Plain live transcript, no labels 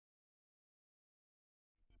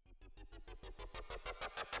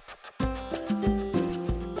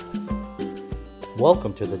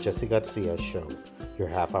Welcome to the Jesse Garcia Show, your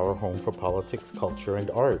half-hour home for politics, culture,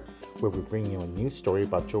 and art, where we bring you a new story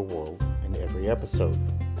about your world in every episode.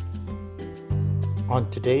 On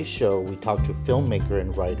today's show, we talk to filmmaker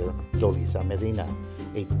and writer Dolissa Medina,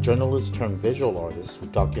 a journalist turned visual artist who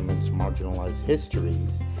documents marginalized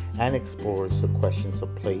histories and explores the questions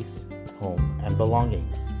of place, home, and belonging.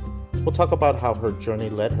 We'll talk about how her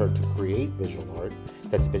journey led her to create visual art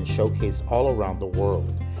that's been showcased all around the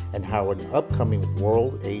world, and how an upcoming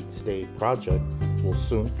World AIDS Day project will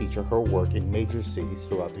soon feature her work in major cities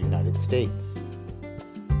throughout the United States.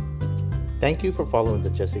 Thank you for following the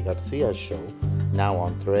Jesse Garcia Show, now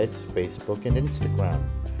on Threads, Facebook, and Instagram.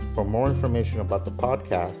 For more information about the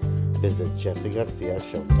podcast, visit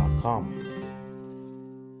jessegarciashow.com.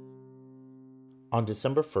 On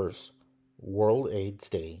December 1st, World AIDS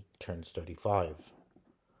Day turns 35.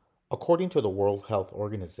 According to the World Health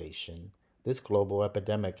Organization, this global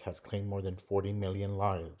epidemic has claimed more than 40 million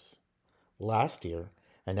lives. Last year,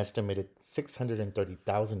 an estimated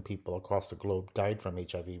 630,000 people across the globe died from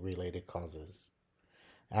HIV-related causes.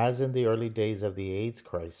 As in the early days of the AIDS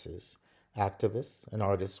crisis, activists and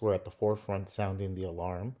artists were at the forefront sounding the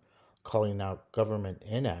alarm, calling out government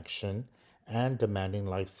inaction, and demanding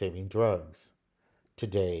life-saving drugs.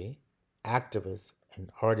 Today, activists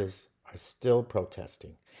and artists are still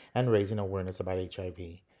protesting and raising awareness about HIV,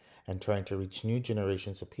 and trying to reach new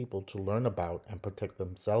generations of people to learn about and protect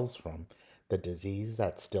themselves from the disease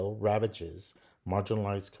that still ravages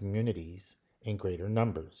marginalized communities in greater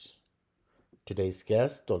numbers. Today's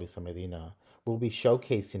guest, Dolissa Medina, will be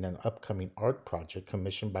showcasing an upcoming art project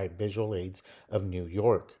commissioned by Visual Aids of New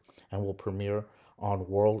York and will premiere on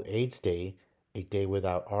World AIDS Day, A Day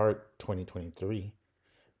Without Art 2023,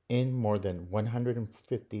 in more than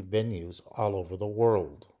 150 venues all over the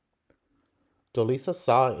world. Dolissa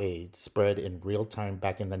saw AIDS spread in real time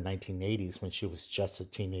back in the 1980s when she was just a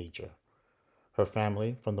teenager. Her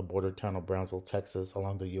family, from the border town of Brownsville, Texas,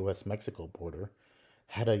 along the U.S.-Mexico border,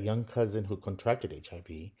 had a young cousin who contracted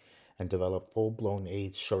HIV and developed full-blown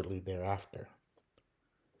AIDS shortly thereafter.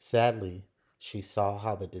 Sadly, she saw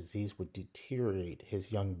how the disease would deteriorate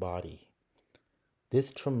his young body.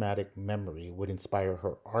 This traumatic memory would inspire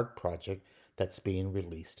her art project that's being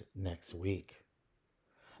released next week.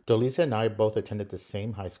 Dolissa and I both attended the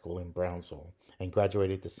same high school in Brownsville and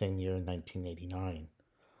graduated the same year in 1989.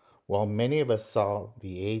 While many of us saw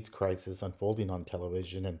the AIDS crisis unfolding on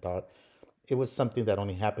television and thought it was something that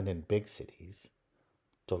only happened in big cities,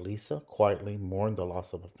 Dolissa quietly mourned the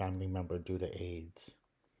loss of a family member due to AIDS.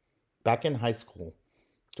 Back in high school,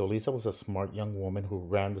 Dolissa was a smart young woman who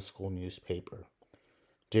ran the school newspaper.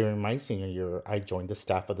 During my senior year, I joined the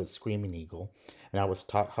staff of the Screaming Eagle, and I was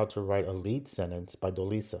taught how to write a lead sentence by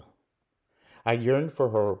Dolissa. I yearned for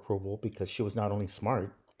her approval because she was not only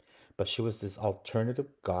smart, but she was this alternative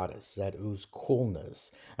goddess that oozed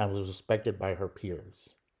coolness and was respected by her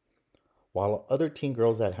peers. While other teen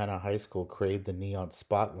girls at Hannah High School craved the neon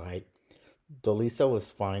spotlight, Dolissa was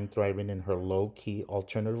fine thriving in her low-key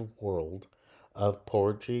alternative world of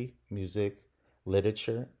poetry, music,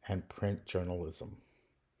 literature, and print journalism.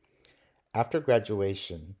 After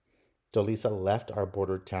graduation, Dolissa left our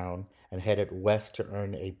border town and headed west to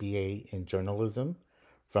earn a BA in journalism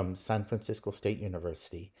from San Francisco State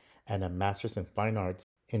University and a master's in fine arts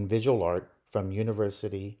in visual art from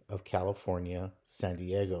University of California, San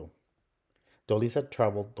Diego. Dolissa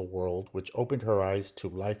traveled the world, which opened her eyes to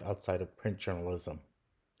life outside of print journalism.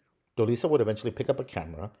 Dolissa would eventually pick up a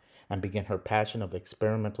camera and begin her passion of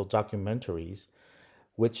experimental documentaries,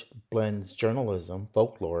 which blends journalism,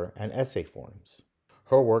 folklore, and essay forms.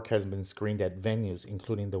 Her work has been screened at venues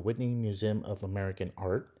including the Whitney Museum of American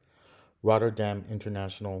Art, Rotterdam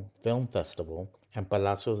International Film Festival, and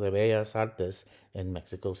Palacio de Bellas Artes in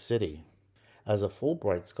Mexico City. As a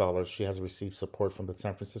Fulbright scholar, she has received support from the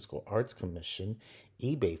San Francisco Arts Commission,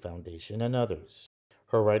 eBay Foundation, and others.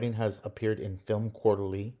 Her writing has appeared in Film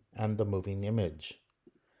Quarterly and The Moving Image.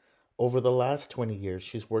 Over the last 20 years,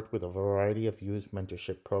 she's worked with a variety of youth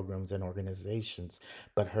mentorship programs and organizations,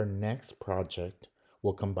 but her next project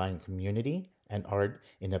will combine community and art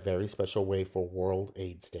in a very special way for World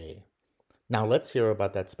AIDS Day. Now let's hear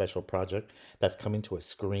about that special project that's coming to a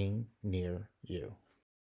screen near you.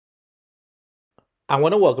 I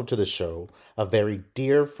want to welcome to the show a very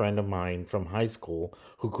dear friend of mine from high school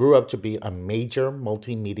who grew up to be a major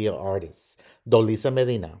multimedia artist, Dolissa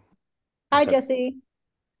Medina. Hi, Jesse.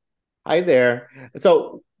 Hi there.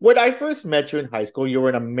 So, when I first met you in high school, you were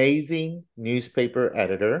an amazing newspaper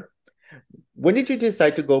editor. When did you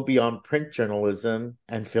decide to go beyond print journalism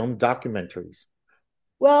and film documentaries?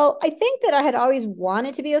 Well, I think that I had always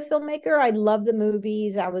wanted to be a filmmaker. I love the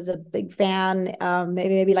movies. I was a big fan.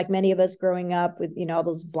 Maybe like many of us growing up with all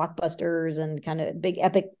those blockbusters and kind of big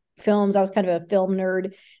epic films. I was kind of a film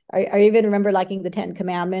nerd. I even remember liking the Ten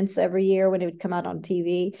Commandments every year when it would come out on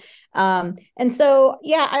TV. And so,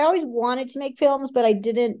 yeah, I always wanted to make films, but I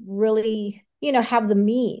didn't really, have the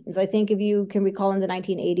means. I think if you can recall in the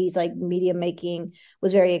 1980s, like media making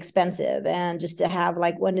was very expensive, and just to have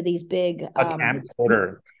like one of these big A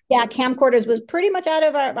camcorder. yeah, camcorders was pretty much out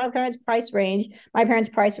of our parents' price range. My parents'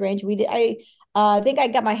 price range. I think I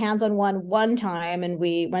got my hands on one time, and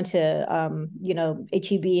we went to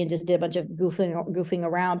HEB and just did a bunch of goofing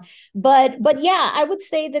around. But yeah, I would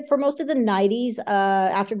say that for most of the '90s,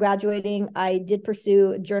 after graduating, I did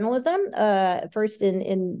pursue journalism. First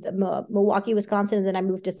in Milwaukee, Wisconsin, and then I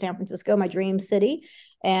moved to San Francisco, my dream city,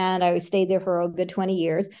 and I stayed there for a good 20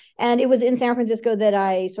 years. And it was in San Francisco that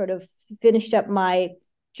I sort of finished up my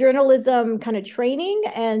journalism kind of training,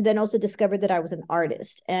 and then also discovered that I was an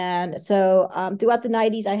artist. And so throughout the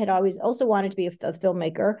 90s, I had always also wanted to be a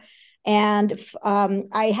filmmaker. And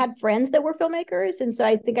I had friends that were filmmakers. And so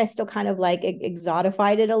I think I still kind of like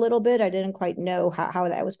exotified it a little bit. I didn't quite know how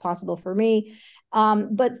that was possible for me.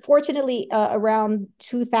 But fortunately, around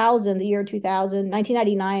 2000, the year 2000,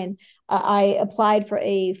 1999, I applied for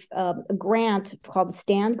a grant called the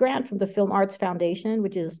Stand Grant from the Film Arts Foundation,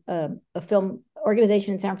 which is a film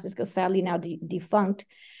organization in San Francisco, sadly now defunct.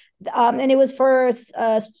 And it was for,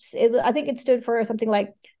 I think it stood for something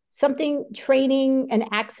like something training and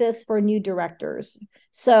access for new directors.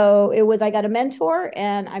 So it was, I got a mentor,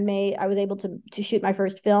 and I was able to shoot my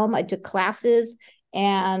first film. I took classes,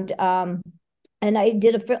 and I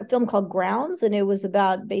did a film called Grounds, and it was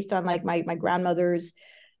about based on like my grandmother's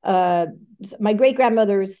uh my great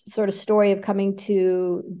grandmother's sort of story of coming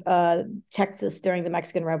to Texas during the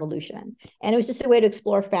Mexican Revolution. And it was just a way to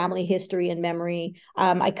explore family history and memory.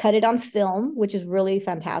 I cut it on film, which is really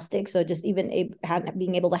fantastic. So just even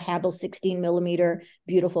being able to handle 16 millimeter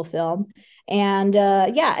beautiful film. And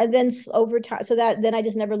yeah, and then over time, so that then I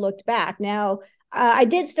just never looked back. Now, I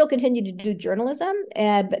did still continue to do journalism,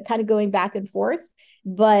 but kind of going back and forth.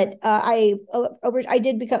 But I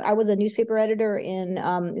did become, I was a newspaper editor in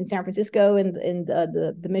San Francisco in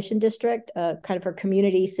the Mission District, kind of for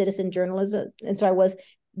community citizen journalism. And so I was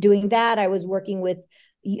doing that. I was working with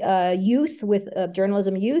youth, with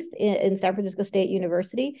journalism youth in San Francisco State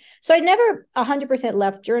University. So I never 100%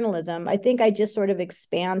 left journalism. I think I just sort of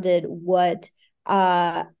expanded what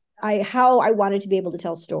how I wanted to be able to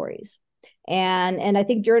tell stories. And I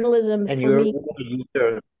think journalism And for me,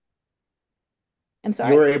 I'm you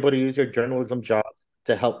sorry. were able to use your journalism job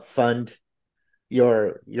to help fund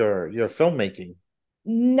your filmmaking.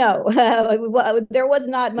 No, well, there was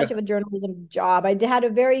not much of a journalism job. I had a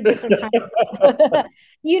very different kind of,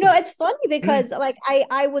 it's funny because like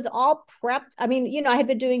I was all prepped. I mean, I had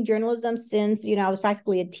been doing journalism since, I was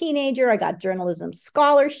practically a teenager. I got journalism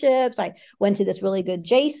scholarships. I went to this really good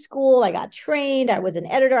J school. I got trained. I was an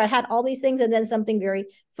editor. I had all these things. And then something very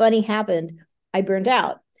funny happened. I burned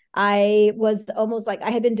out. I was almost like I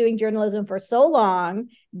had been doing journalism for so long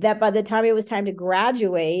that by the time it was time to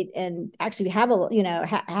graduate and actually have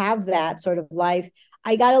have that sort of life,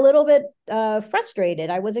 I got a little bit frustrated.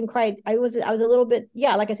 I wasn't quite. I was a little bit,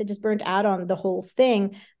 yeah, like I said, just burnt out on the whole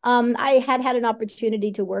thing. I had an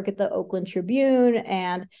opportunity to work at the Oakland Tribune,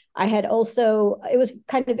 and I had also. It was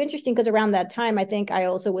kind of interesting because around that time, I think I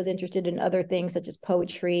also was interested in other things such as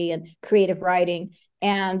poetry and creative writing.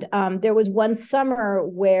 And there was one summer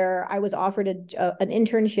where I was offered an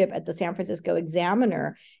internship at the San Francisco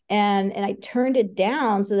Examiner, and I turned it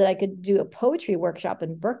down so that I could do a poetry workshop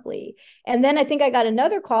in Berkeley. And then I think I got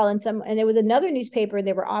another call, and it was another newspaper, and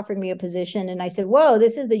they were offering me a position. And I said, "Whoa,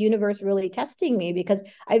 this is the universe really testing me, because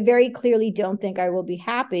I very clearly don't think I will be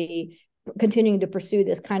happy continuing to pursue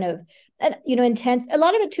this kind of intense. A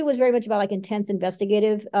lot of it too was very much about like intense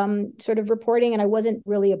investigative sort of reporting, and I wasn't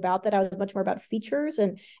really about that. I was much more about features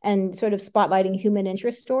and sort of spotlighting human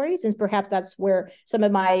interest stories. And perhaps that's where some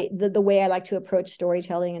of the way I like to approach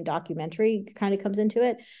storytelling and documentary kind of comes into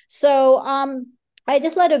it. So I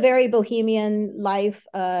just led a very bohemian life,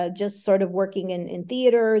 just sort of working in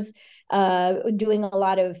theaters, doing a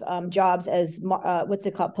lot of jobs as what's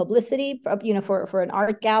it called, publicity, for an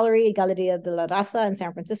art gallery, Galeria de la Raza in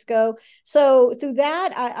San Francisco. So through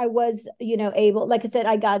that, I was, able, like I said,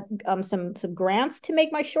 I got some grants to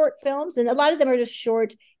make my short films, and a lot of them are just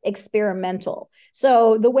short, experimental.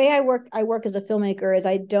 So the way I work as a filmmaker is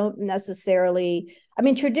I don't necessarily. I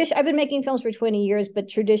mean, I've been making films for 20 years, but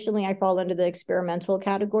traditionally I fall under the experimental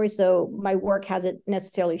category. So my work hasn't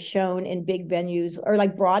necessarily shown in big venues or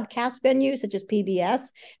like broadcast venues such as PBS.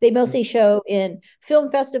 They mostly show in film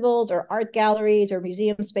festivals or art galleries or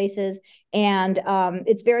museum spaces. And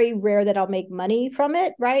it's very rare that I'll make money from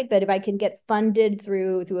it, right? But if I can get funded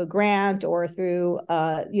through a grant or through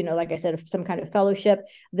like I said, some kind of fellowship,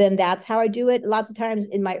 then that's how I do it. Lots of times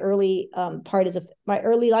in my early my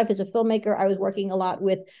early life as a filmmaker, I was working a lot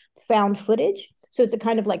with found footage. So it's a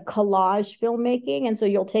kind of like collage filmmaking. And so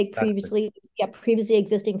you'll take previously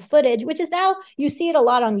existing footage, which is now you see it a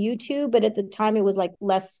lot on YouTube, but at the time it was like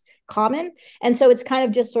less common. And so it's kind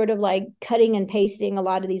of just sort of like cutting and pasting a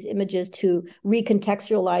lot of these images to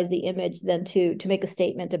recontextualize the image, then to make a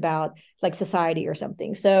statement about like society or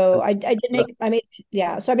something. So I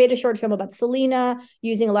made a short film about Selena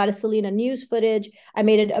using a lot of Selena news footage. I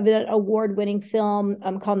made an award-winning film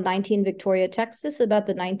called 19 Victoria, Texas, about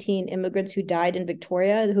the 19 immigrants who died in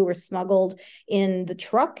Victoria who were smuggled in the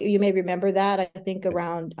truck. You may remember that, I think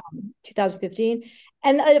around 2015.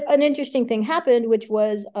 And an interesting thing happened, which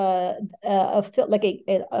was a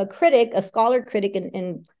critic, a scholar critic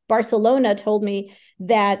in Barcelona, told me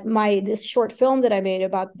that this short film that I made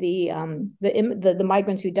about the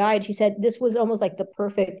migrants who died. She said this was almost like the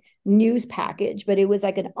perfect news package, but it was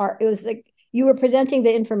like an art. It was like you were presenting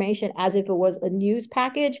the information as if it was a news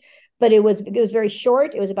package, but it was very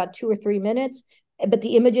short. It was about 2 or 3 minutes, but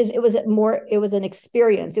the images, it was an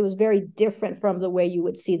experience. It was very different from the way you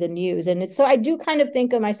would see the news. And so I do kind of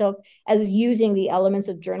think of myself as using the elements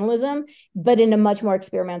of journalism, but in a much more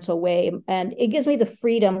experimental way. And it gives me the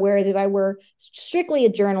freedom. Whereas if I were strictly a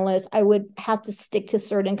journalist, I would have to stick to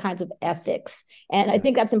certain kinds of ethics. And I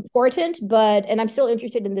think that's important, and I'm still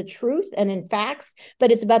interested in the truth and in facts,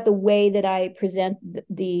 but it's about the way that I present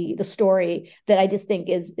the story that I just think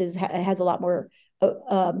has a lot more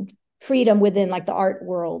freedom within like the art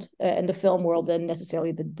world and the film world than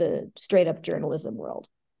necessarily the straight up journalism world.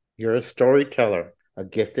 You're a storyteller, a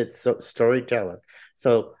gifted storyteller.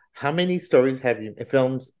 So, how many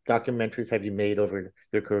films, documentaries have you made over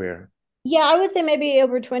your career? Yeah, I would say maybe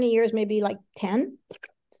over 20 years, maybe like 10.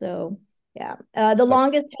 So, yeah. So,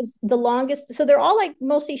 The longest, so they're all like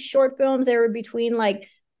mostly short films. They were between like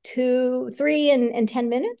 2, 3, and 10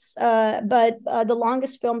 minutes. But the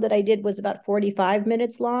longest film that I did was about 45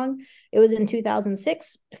 minutes long. It was in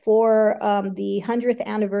 2006 for the 100th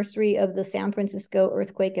anniversary of the San Francisco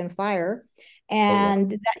earthquake and fire. oh,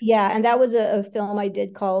 wow. And that was a film I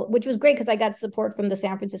did which was great because I got support from the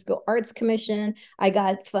San Francisco Arts Commission. I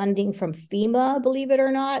got funding from FEMA, believe it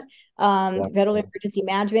or not, Wow. Federal Emergency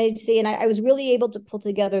Management Agency. And I was really able to pull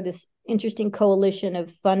together this interesting coalition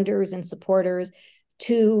of funders and supporters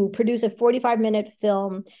to produce a 45-minute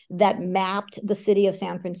film that mapped the city of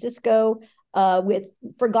San Francisco with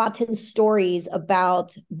forgotten stories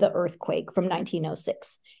about the earthquake from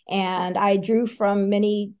 1906. And I drew from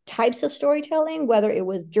many types of storytelling, whether it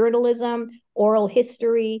was journalism, oral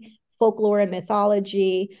history, folklore and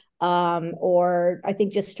mythology, or I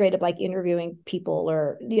think just straight up like interviewing people,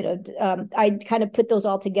 or I kind of put those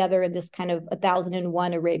all together in this kind of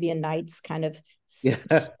 1001 Arabian Nights kind of Yeah.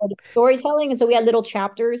 storytelling. And so we had little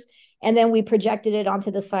chapters, and then we projected it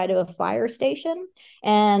onto the side of a fire station,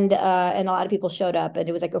 and a lot of people showed up, and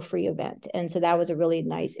it was like a free event. And so that was a really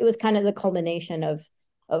nice. It was kind of the culmination of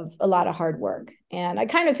a lot of hard work. And I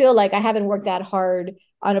kind of feel like I haven't worked that hard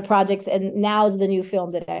on a project, and now is the new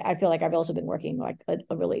film that I feel like I've also been working like a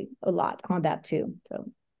lot on that too.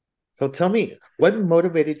 So tell me, what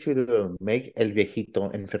motivated you to make El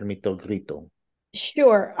Viejito Enfermito Grito?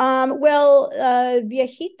 Sure. Viejito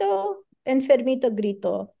Enfermito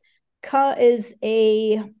Grito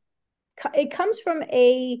it comes from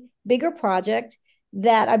a bigger project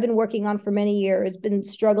that I've been working on for many years, been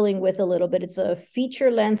struggling with a little bit. It's a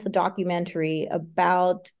feature-length documentary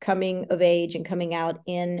about coming of age and coming out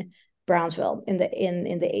in Brownsville in the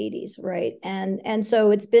 80s, right? And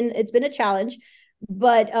so it's been a challenge.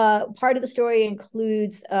 But part of the story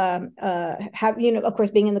includes of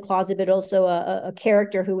course, being in the closet, but also a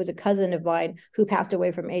character who was a cousin of mine who passed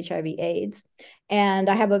away from HIV/AIDS. And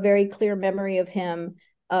I have a very clear memory of him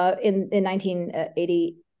in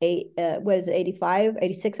 1988, was it 85,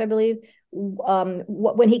 86, I believe.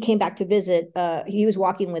 When he came back to visit, he was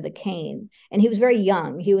walking with a cane, and he was very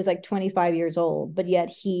young. He was like 25 years old, but yet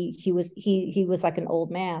he was like an old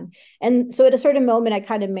man. And so at a certain moment, I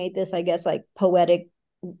kind of made this, I guess, like poetic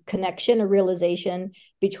connection, a realization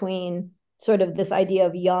between sort of this idea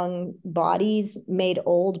of young bodies made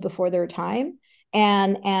old before their time,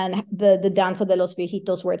 and the danza de los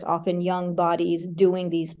viejitos, where it's often young bodies doing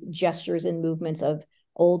these gestures and movements of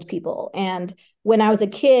old people. And when I was a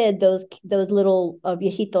kid, those little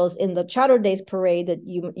viejitos in the Charro Days parade that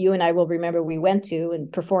you and I will remember we went to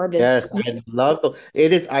and performed. And Yes, I love the.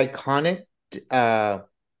 It is iconic uh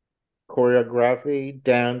choreography,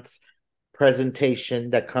 dance, presentation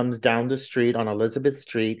that comes down the street on Elizabeth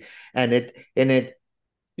Street, and it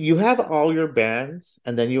you have all your bands,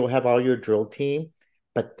 and then you'll have all your drill team,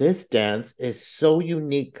 but this dance is so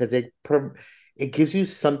unique because it gives you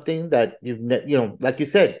something that like you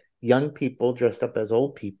said, young people dressed up as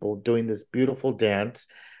old people doing this beautiful dance,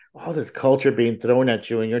 all this culture being thrown at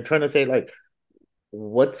you, and you're trying to say like,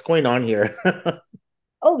 what's going on here?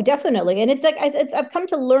 oh, definitely. And it's like I've come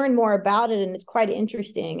to learn more about it, and it's quite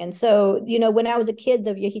interesting. And so, when I was a kid,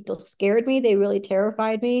 the viejitos scared me. They really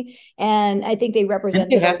terrified me, and I think they Didn't they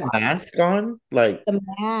represented a have lot. masks on? Like, The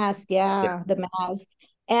mask, yeah, yeah, the mask.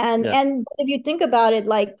 And yeah. and if you think about it,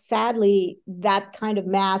 like sadly, that kind of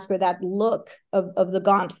mask or that look of the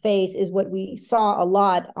gaunt face is what we saw a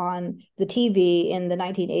lot on the TV in the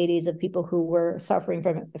 1980s of people who were suffering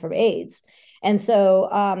from AIDS. And so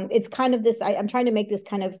it's kind of this. I'm trying to make this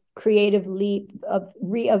kind of creative leap of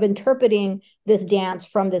interpreting this dance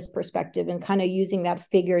from this perspective and kind of using that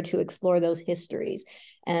figure to explore those histories.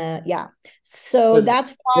 Yeah. So But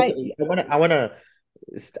that's why. I want to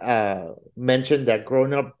mention that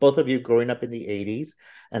growing up, both of you growing up in the 80s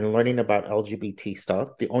and learning about LGBT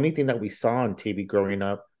stuff, the only thing that we saw on TV growing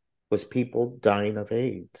up was people dying of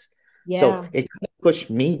AIDS. So Yeah. it kind of pushed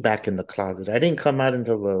me back in the closet. I didn't come out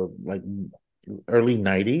until the like early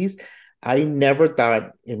 90s. I never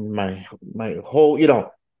thought in my whole,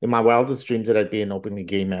 in my wildest dreams that I'd be an openly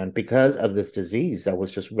gay man because of this disease that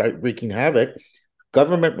was just wreaking havoc.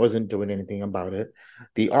 Government wasn't doing anything about it.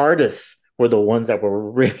 The artists were the ones that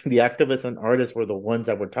were the activists and artists were the ones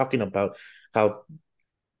that were talking about how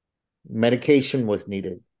medication was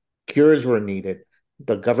needed, cures were needed,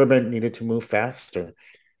 the government needed to move faster.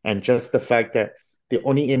 And just the fact that the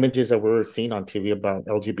only images that we were seeing on TV about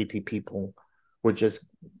LGBT people were just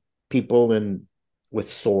people in with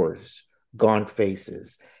sores, gaunt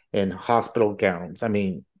faces, and hospital gowns. I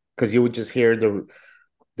mean, because you would just hear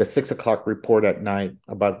the 6 o'clock report at night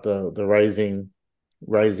about the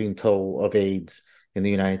rising toll of AIDS in the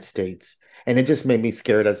United States, and it just made me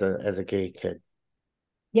scared as a gay kid.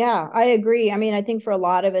 Yeah, I agree. I mean, I think for a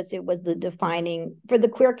lot of us, it was the defining for the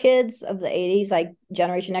queer kids of the 80s, like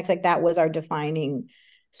Generation X, like that was our defining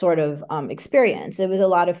sort of experience. It was a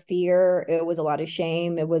lot of fear, it was a lot of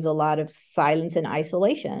shame, it was a lot of silence and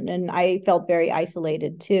isolation. And I felt very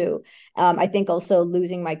isolated too. I think also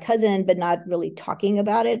losing my cousin, but not really talking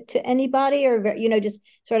about it to anybody, or just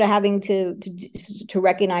sort of having to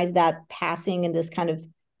recognize that passing in this kind of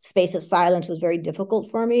space of silence was very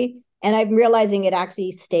difficult for me, and I'm realizing it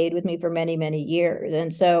actually stayed with me for many, many years.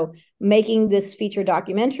 And so making this feature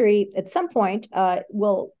documentary at some point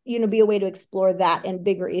will be a way to explore that and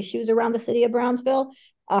bigger issues around the city of Brownsville.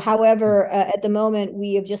 However, at the moment,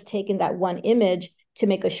 we have just taken that one image to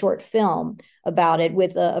make a short film about it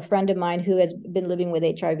with a friend of mine who has been living with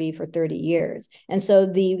HIV for 30 years. And so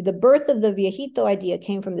the birth of the Viejito idea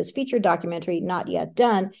came from this feature documentary, not yet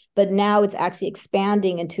done, but now it's actually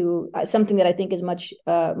expanding into something that I think is much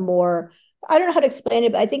more. I don't know how to explain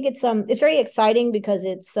it, but I think it's very exciting because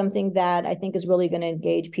it's something that I think is really going to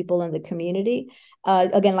engage people in the community.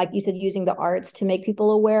 Again, like you said, using the arts to make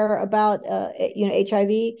people aware about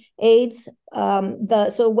HIV/AIDS.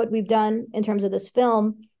 So what we've done in terms of this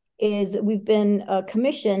film is we've been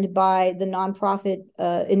commissioned by the nonprofit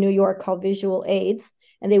in New York called Visual AIDS,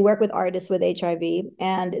 and they work with artists with HIV.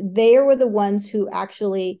 And they were the ones who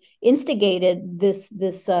actually instigated this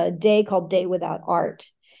day called Day Without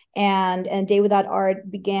Art. And Day Without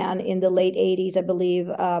Art began in the late 80s, I believe,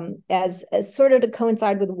 as sort of to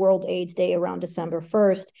coincide with World AIDS Day around December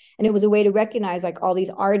 1st. And it was a way to recognize like all these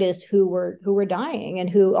artists who were dying, and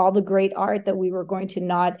who all the great art that we were going to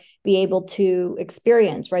not be able to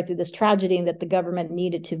experience right through this tragedy, and that the government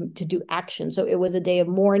needed to do action. So it was a day of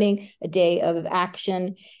mourning, a day of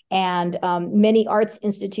action. And many arts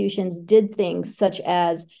institutions did things such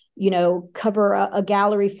as cover a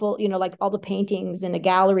gallery full, like all the paintings in a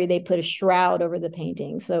gallery, they put a shroud over the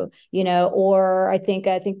painting. So, or I think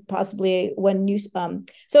possibly when you,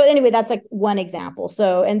 so anyway, that's like one example.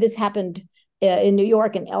 So, and this happened in New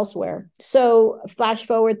York and elsewhere. So flash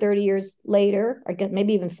forward 30 years later, I guess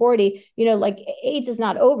maybe even 40, like AIDS is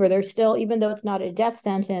not over. There's still, even though it's not a death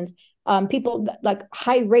sentence, people like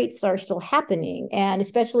high rates are still happening. And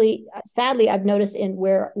especially sadly, I've noticed in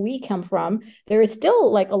where we come from, there is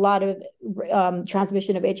still like a lot of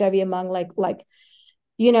transmission of HIV among like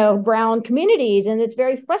brown communities. And it's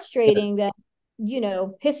very Yes. frustrating that,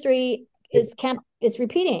 history is can't it's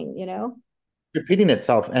repeating. repeating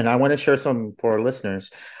itself. And I want to share some for our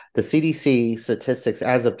listeners. The CDC statistics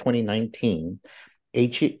as of 2019,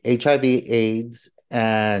 HIV, AIDS,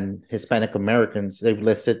 and Hispanic Americans, they've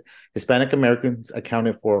listed Hispanic Americans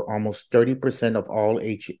accounted for almost 30% of all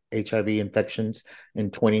HIV infections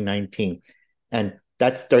in 2019. And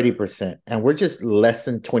that's 30%. And we're just less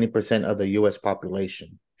than 20% of the US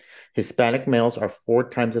population. Hispanic males are 4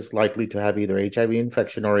 times as likely to have either HIV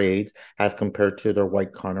infection or AIDS as compared to their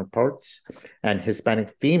white counterparts. And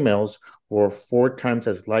Hispanic females were 4 times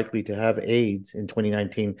as likely to have AIDS in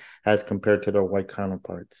 2019 as compared to their white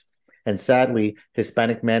counterparts. And sadly,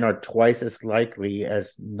 Hispanic men are twice as likely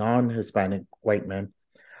as non Hispanic white men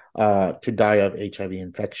to die of HIV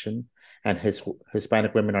infection. And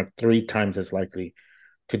Hispanic women are 3 times as likely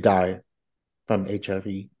to die from HIV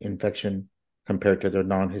infection compared to their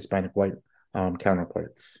non-Hispanic white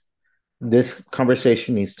counterparts. This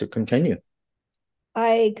conversation needs to continue.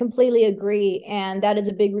 I completely agree, and that is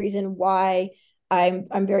a big reason why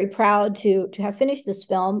I'm very proud to have finished this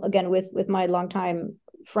film again with my longtime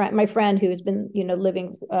friend, my friend who has been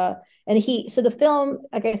living and he so the film,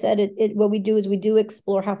 like I said, what we do is we do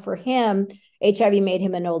explore how for him HIV made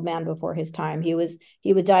him an old man before his time. He was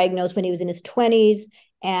diagnosed when he was in his 20s,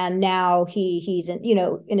 and now he's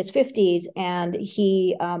in his 50s, and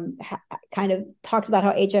he kind of talks about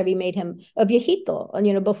how HIV made him a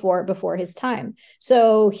viejito, before his time.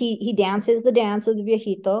 So he dances the dance of the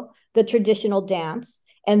viejito, the traditional dance,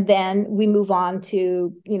 and then we move on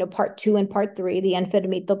to part 2 and part 3, the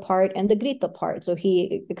enfermito part and the grito part. So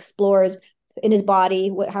he explores in his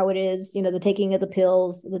body how it is, the taking of the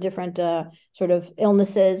pills, the different sort of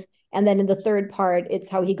illnesses. And then in the third part, it's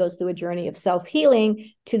how he goes through a journey of self-healing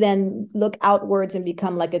to then look outwards and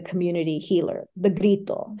become like a community healer, the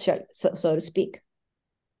grito, so to speak.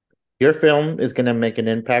 Your film is going to make an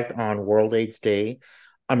impact on World AIDS Day.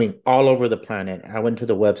 I mean, all over the planet. I went to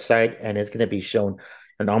the website and it's going to be shown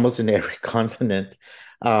in almost in every continent.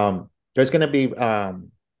 There's going to be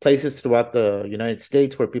places throughout the United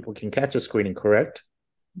States where people can catch a screening, correct?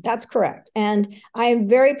 That's correct. And I am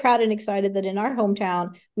very proud and excited that in our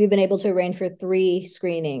hometown, we've been able to arrange for 3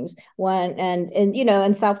 screenings. One, and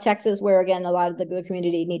in South Texas, where again, a lot of the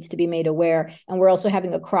community needs to be made aware. And we're also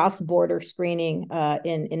having a cross-border screening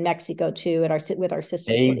in Mexico too, with our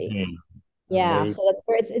sister city. Amazing. Yeah. Amazing. So that's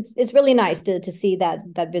where it's really nice to see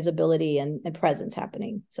that visibility and presence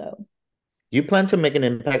happening. So You plan to make an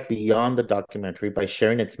impact beyond the documentary by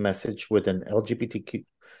sharing its message with an LGBTQ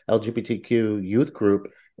youth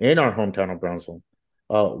group in our hometown of Brownsville.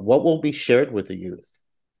 What will be shared with the youth?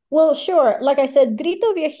 well, sure. Like I said,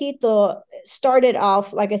 Grito Viejito started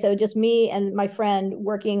off, like I said, just me and my friend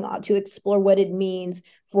working to explore what it means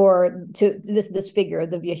to this figure,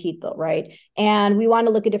 the viejito, right? And we want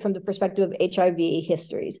to look at it from the perspective of HIV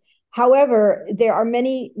histories. However, there are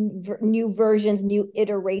many new versions, new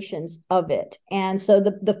iterations of it. And so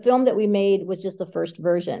the film that we made was just the first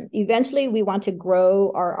version. Eventually, we want to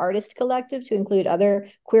grow our artist collective to include other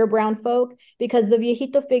queer brown folk, because the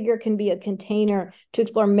viejito figure can be a container to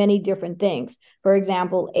explore many different things. For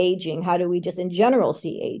example, aging. How do we just in general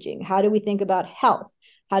see aging? How do we think about health?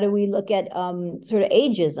 How do we look at sort of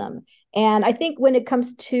ageism? And I think when it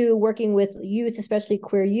comes to working with youth, especially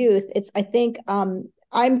queer youth, I think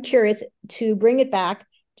I'm curious to bring it back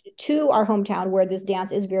to our hometown where this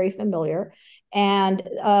dance is very familiar, and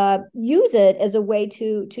use it as a way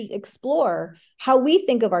to explore how we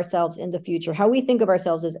think of ourselves in the future, how we think of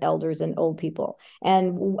ourselves as elders and old people,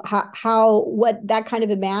 and what that kind of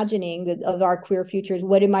imagining of our queer futures,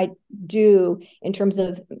 what it might do in terms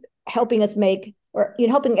of helping us make, or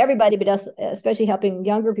helping everybody, but us especially helping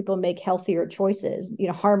younger people make healthier choices,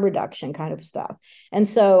 harm reduction kind of stuff. And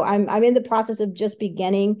so I'm in the process of just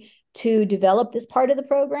beginning to develop this part of the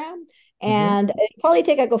program, Mm-hmm. and it probably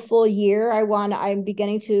take like a full year. I'm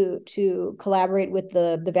beginning to collaborate with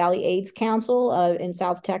the Valley AIDS Council in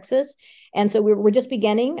South Texas, and so we're just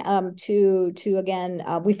beginning to again,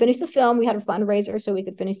 we finished the film. We had a fundraiser so we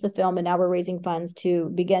could finish the film, and now we're raising funds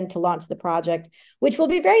to begin to launch the project, which will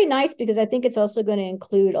be very nice because I think it's also going to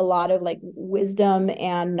include a lot of like wisdom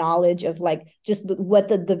and knowledge of like just what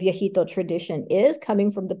the viejito tradition is,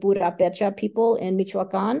 coming from the Pura Pecha people in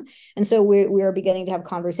Michoacan. And so we are beginning to have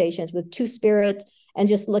conversations with Two Spirit, and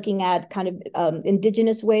just looking at kind of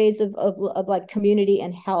indigenous ways of like community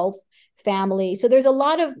and health family. So there's a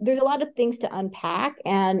lot of things to unpack,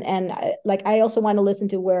 and like I also want to listen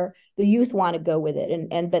to where the youth want to go with it,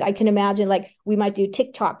 and but I can imagine like we might do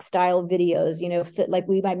TikTok style videos, like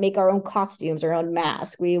we might make our own costumes, our own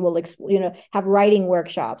masks. We will have writing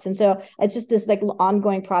workshops, and so it's just this like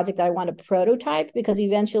ongoing project that I want to prototype, because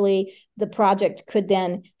eventually the project could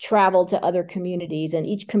then travel to other communities, and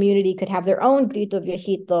each community could have their own grito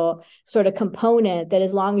viejito sort of component, that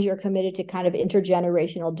as long as you're committed to kind of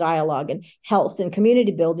intergenerational dialogue and health and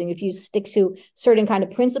community building, if you stick to certain kind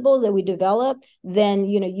of principles that we develop, then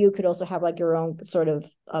you could also have like your own sort of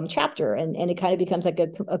chapter, and it kind of becomes like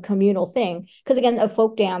a communal thing, because again, a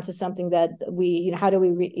folk dance is something that we how do we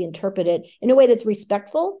reinterpret it in a way that's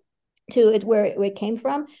respectful to it where it came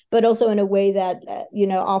from, but also in a way that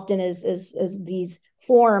often as these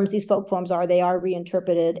folk forms they are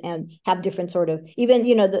reinterpreted and have different sort of, even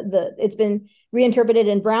it's been reinterpreted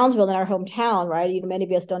in Brownsville, in our hometown, right? Many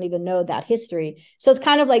of us don't even know that history, so it's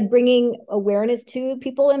kind of like bringing awareness to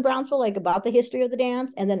people in Brownsville, like about the history of the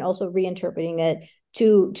dance, and then also reinterpreting it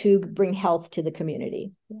to bring health to the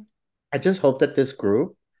community. I just hope that this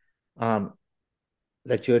group, um,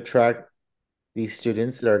 that you attract these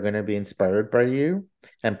students that are going to be inspired by you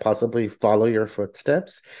and possibly follow your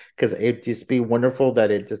footsteps, because it'd just be wonderful that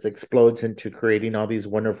it just explodes into creating all these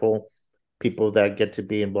wonderful people that get to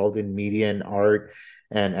be involved in media and art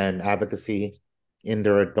and advocacy in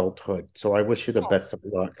their adulthood. So I wish you the best of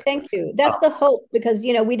luck. Thank you. That's the hope, because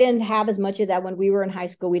we didn't have as much of that when we were in high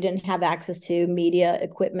school. We didn't have access to media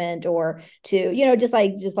equipment or to just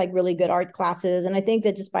like really good art classes. And I think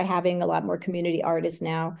that just by having a lot more community artists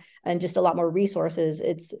now and just a lot more resources,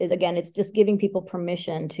 it's just giving people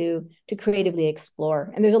permission to creatively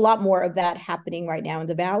explore. And there's a lot more of that happening right now in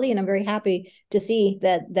the Valley, and I'm very happy to see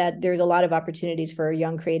that there's a lot of opportunities for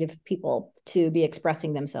young creative people to be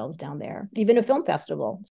expressing themselves down there, even a film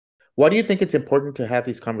festival. Why do you think it's important to have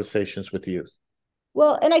these conversations with youth?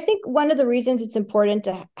 Well, and I think one of the reasons it's important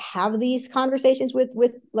to have these conversations with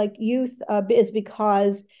like youth is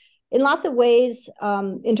because in lots of ways,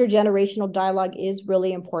 intergenerational dialogue is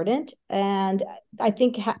really important. And I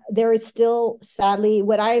think there is still, sadly,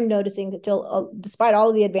 what I am noticing, still, despite all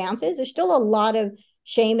of the advances, there's still a lot of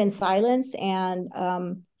shame and silence. And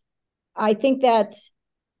I think that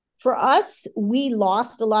for us, we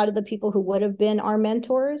lost a lot of the people who would have been our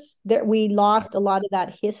mentors. That we lost a lot of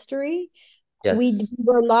that history. We Yes.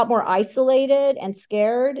 were a lot more isolated and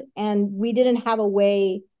scared, and we didn't have a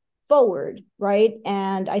way forward, right?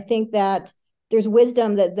 And I think that there's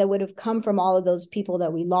wisdom that would have come from all of those people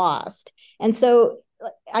that we lost. And so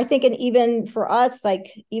I think, and even for us,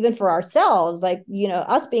 like even for ourselves, like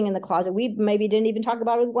us being in the closet, we maybe didn't even talk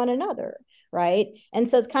about it with one another, right? And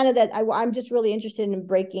so it's kind of that I'm just really interested in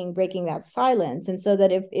breaking that silence, and so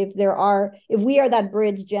that if we are that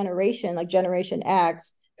bridge generation, like Generation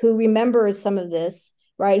X, who remembers some of this,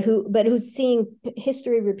 right? Who's seeing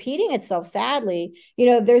history repeating itself, sadly,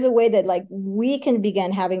 if there's a way that like we can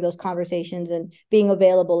begin having those conversations and being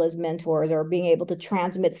available as mentors, or being able to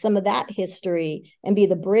transmit some of that history and be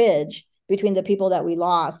the bridge between the people that we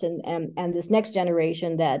lost and this next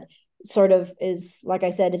generation that sort of is, like I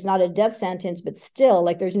said, it's not a death sentence, but still,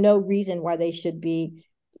 like, there's no reason why they should be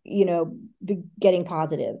getting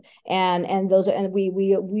positive, and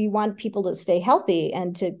we want people to stay healthy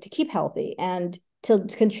and to keep healthy and to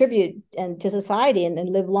contribute and to society and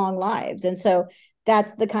live long lives. And so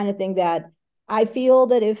that's the kind of thing that I feel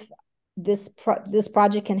that if this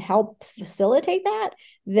project can help facilitate that,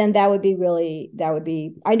 then that would be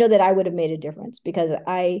I know that I would have made a difference, because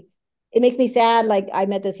it makes me sad. Like, I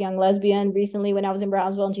met this young lesbian recently when I was in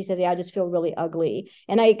Brownsville, and she says, yeah, I just feel really ugly.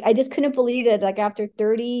 And I just couldn't believe it. Like, after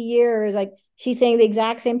 30 years, like, she's saying the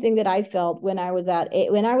exact same thing that I felt when I was that.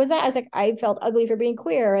 I was like, I felt ugly for being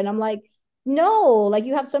queer. And I'm like, no, like,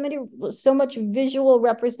 you have so much visual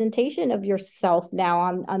representation of yourself now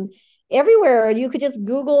on everywhere. You could just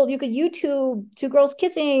Google, you could YouTube two girls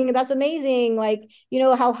kissing. That's amazing. Like,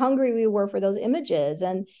 how hungry we were for those images.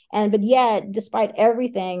 But yet, despite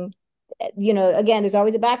everything, again, there's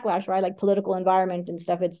always a backlash, right? Like political environment and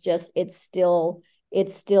stuff. There's just still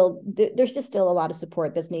a lot of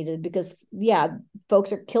support that's needed, because yeah,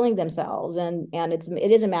 folks are killing themselves, and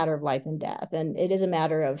it is a matter of life and death, and it is a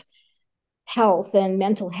matter of health and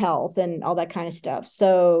mental health and all that kind of stuff.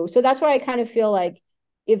 So that's why I kind of feel like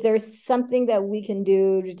if there's something that we can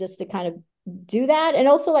do to kind of do that, and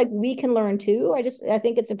also like we can learn too. I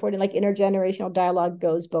think it's important, like intergenerational dialogue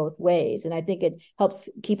goes both ways, and I think it helps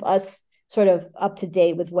keep us sort of up to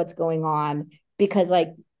date with what's going on, because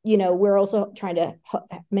like we're also trying to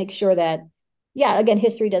make sure that, yeah, again,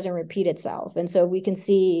 history doesn't repeat itself, and so we can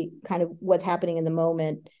see kind of what's happening in the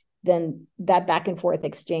moment, then that back and forth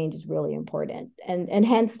exchange is really important. And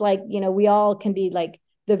hence, like, we all can be like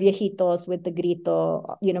the viejitos with the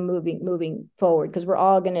grito, moving forward, because we're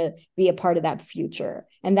all going to be a part of that future.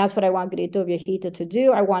 And that's what I want Grito Viejito to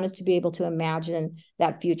do. I want us to be able to imagine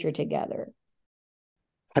that future together.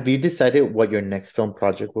 Have you decided what your next film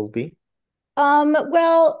project will be?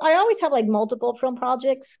 Well, I always have like multiple film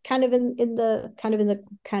projects kind of in the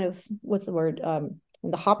what's the word? In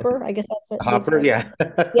the hopper, I guess that's it, the Hopper, expression.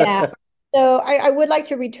 yeah. Yeah. So I would like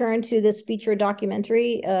to return to this feature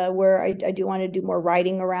documentary where I do want to do more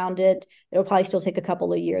writing around it. It'll probably still take a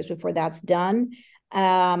couple of years before that's done.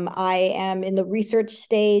 I am in the research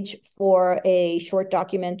stage for a short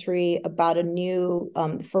documentary about a new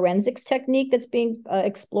forensics technique that's being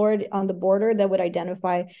explored on the border that would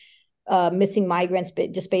identify missing migrants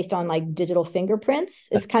just based on like digital fingerprints.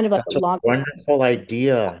 It's kind of like a That's a long. wonderful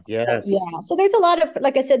idea. Yes. Yeah. So there's a lot of,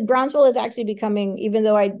 like I said, Brownsville is actually becoming, even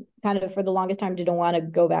though I kind of for the longest time didn't want to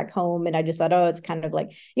go back home, and I just thought, oh, it's kind of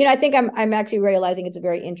like, I think I'm actually realizing it's a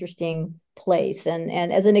very interesting place.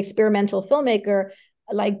 And as an experimental filmmaker,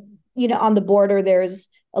 like, on the border, there's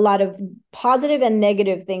a lot of positive and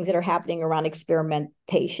negative things that are happening around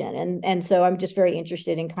experimentation. And so I'm just very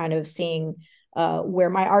interested in kind of seeing where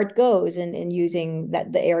my art goes, and using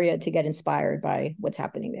the area to get inspired by what's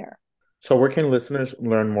happening there. So where can listeners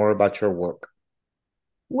learn more about your work?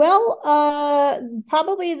 Well,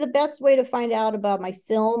 probably the best way to find out about my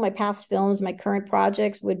film, my past films, my current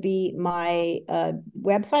projects would be my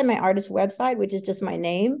website, my artist website, which is just my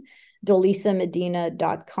name,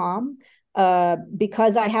 dolissamedina.com.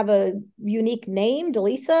 Because I have a unique name,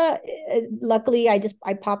 Dolissa. Luckily, I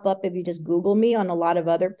pop up if you just Google me on a lot of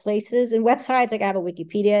other places and websites. Like I have a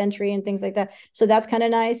Wikipedia entry and things like that. So that's kind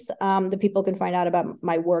of nice. The people can find out about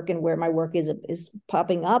my work and where my work is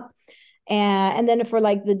popping up. And then for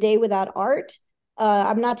like the Day Without Art,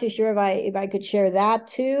 I'm not too sure if I could share that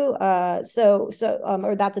too. Or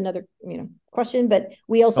that's another question. But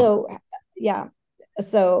we Oh, also, yeah.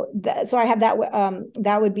 So I have that.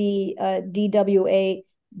 That would be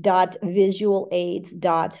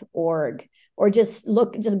dwa.visualaids.org, or just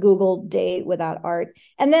Google Day Without Art.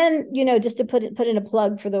 And then, just to put in a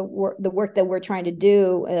plug for the work that we're trying to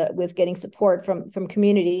do with getting support from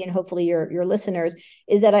community, and hopefully your listeners,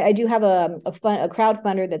 is that I do have a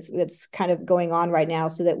crowdfunder that's kind of going on right now,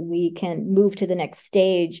 so that we can move to the next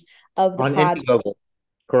stage of the on project. Indiegogo,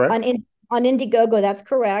 correct? On Indiegogo, that's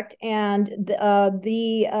correct. And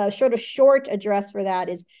the sort of short address for that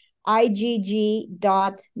is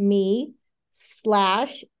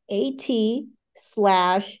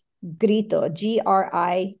igg.me/at/grito,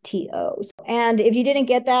 GRITO. And if you didn't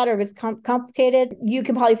get that, or if it's complicated, you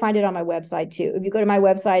can probably find it on my website too. If you go to my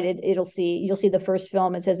website, you'll see the first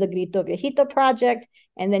film. It says the Grito Viejito Project,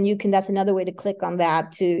 and then that's another way to click on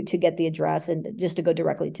that to get the address, and just to go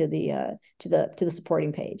directly to the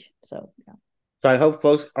supporting page. So yeah. So I hope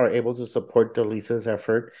folks are able to support Dolissa's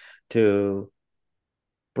effort to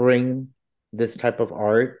bring this type of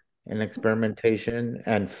art and experimentation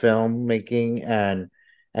and filmmaking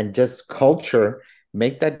and just culture,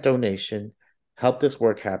 make that donation, help this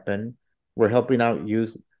work happen. We're helping out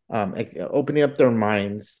youth, opening up their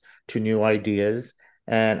minds to new ideas.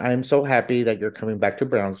 And I'm so happy that you're coming back to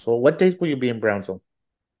Brownsville. What days will you be in Brownsville?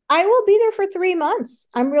 I will be there for 3 months.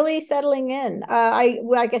 I'm really settling in.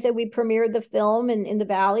 Like I said, we premiered the film in the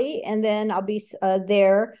Valley, and then I'll be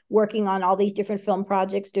there working on all these different film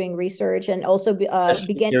projects, doing research, and also Especially during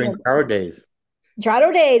beginning our days.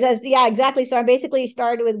 Charter Days. Yeah, exactly. So I basically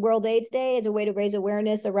started with World AIDS Day as a way to raise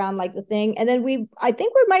awareness around like the thing, and then I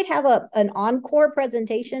think we might have an encore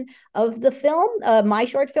presentation of the film, my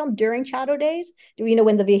short film, during Charter Days. Do you know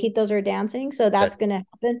when the viejitos are dancing? So that's going to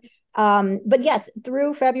happen. But yes,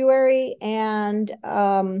 through February. And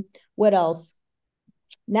what else?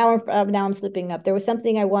 Now I'm slipping up. There was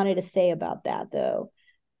something I wanted to say about that though.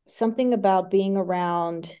 Something about being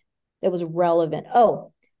around that was relevant.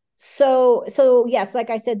 Oh, so yes,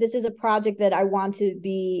 like I said, this is a project that I want to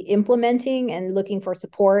be implementing and looking for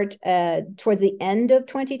support towards the end of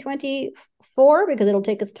 2024, because it'll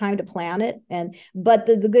take us time to plan it. But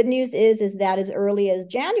the good news is that as early as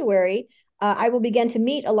January, I will begin to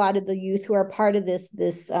meet a lot of the youth who are part of this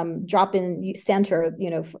drop-in center,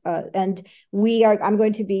 and I'm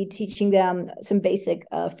going to be teaching them some basic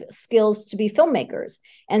skills to be filmmakers.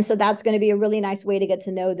 And so that's going to be a really nice way to get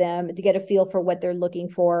to know them, to get a feel for what they're looking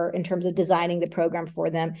for in terms of designing the program for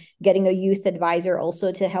them, getting a youth advisor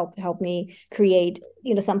also to help me create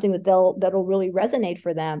something that'll really resonate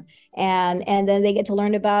for them. And then they get to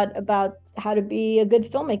learn about how to be a good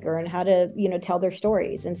filmmaker and how to tell their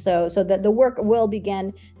stories. And so that the work will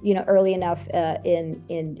begin early enough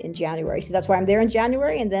in January. So that's why I'm there in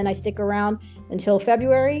January, and then I stick around until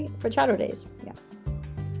February for Shadow Days. Yeah.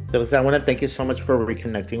 Dolissa, I want to thank you so much for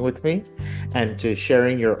reconnecting with me and to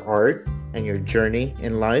sharing your art and your journey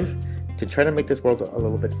in life to try to make this world a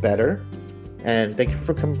little bit better. And thank you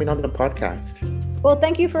for coming on the podcast. Well,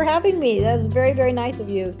 thank you for having me. That was very, very nice of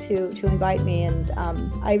you to invite me. And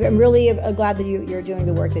I'm really glad that you're doing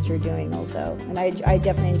the work that you're doing also. And I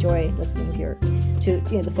definitely enjoy listening to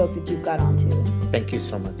the folks that you've got on too. Thank you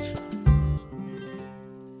so much.